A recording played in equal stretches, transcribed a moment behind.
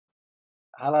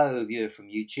Hello viewer from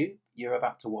YouTube, you're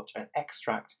about to watch an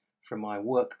extract from my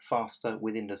Work Faster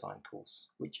with InDesign course,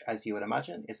 which as you would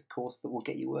imagine is a course that will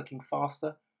get you working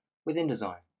faster with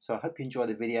InDesign. So I hope you enjoy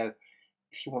the video.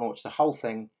 If you want to watch the whole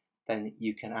thing, then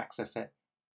you can access it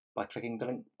by clicking the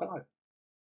link below.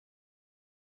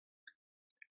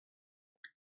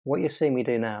 What you're seeing me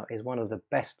do now is one of the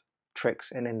best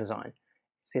tricks in InDesign.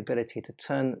 It's the ability to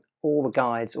turn all the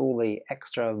guides, all the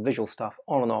extra visual stuff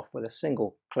on and off with a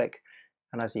single click.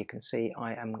 And as you can see,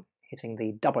 I am hitting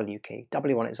the W key.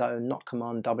 W on its own, not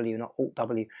Command W, not Alt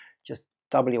W, just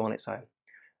W on its own.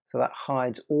 So that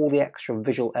hides all the extra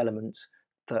visual elements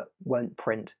that won't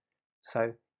print.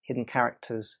 So hidden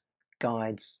characters,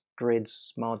 guides,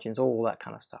 grids, margins, all that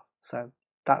kind of stuff. So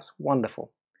that's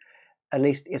wonderful. At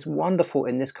least it's wonderful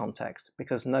in this context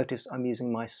because notice I'm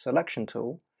using my selection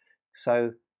tool,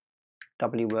 so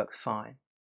W works fine.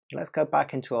 Let's go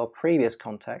back into our previous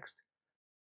context.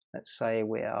 Let's say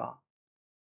we are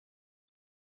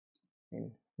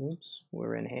in,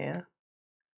 we're in here,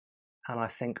 and I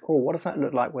think, oh, what does that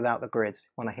look like without the grids?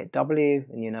 When I hit W,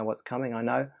 and you know what's coming, I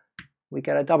know, we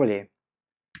get a W.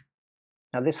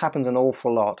 Now this happens an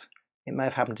awful lot. It may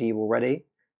have happened to you already.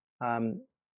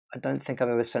 I don't think I've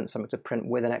ever sent something to print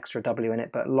with an extra W in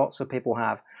it, but lots of people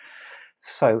have.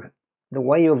 So the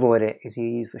way you avoid it is you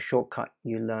use the shortcut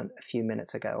you learned a few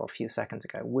minutes ago or a few seconds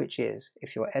ago, which is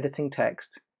if you're editing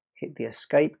text, hit the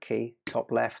escape key,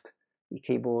 top left, your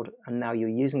keyboard, and now you're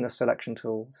using the selection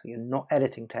tool, so you're not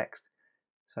editing text,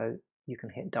 so you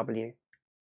can hit W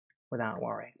without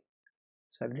worrying.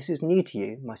 So if this is new to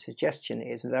you, my suggestion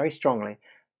is very strongly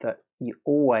that you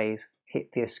always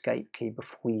hit the escape key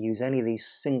before you use any of these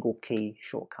single key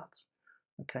shortcuts.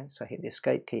 Okay, so hit the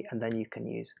escape key and then you can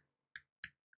use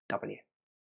W.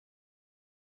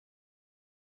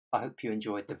 I hope you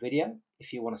enjoyed the video.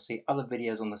 If you want to see other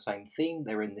videos on the same theme,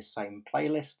 they're in this same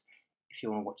playlist. If you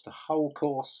want to watch the whole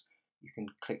course, you can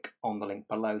click on the link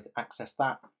below to access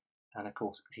that. And of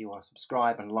course, if you want to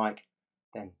subscribe and like,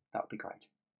 then that would be great.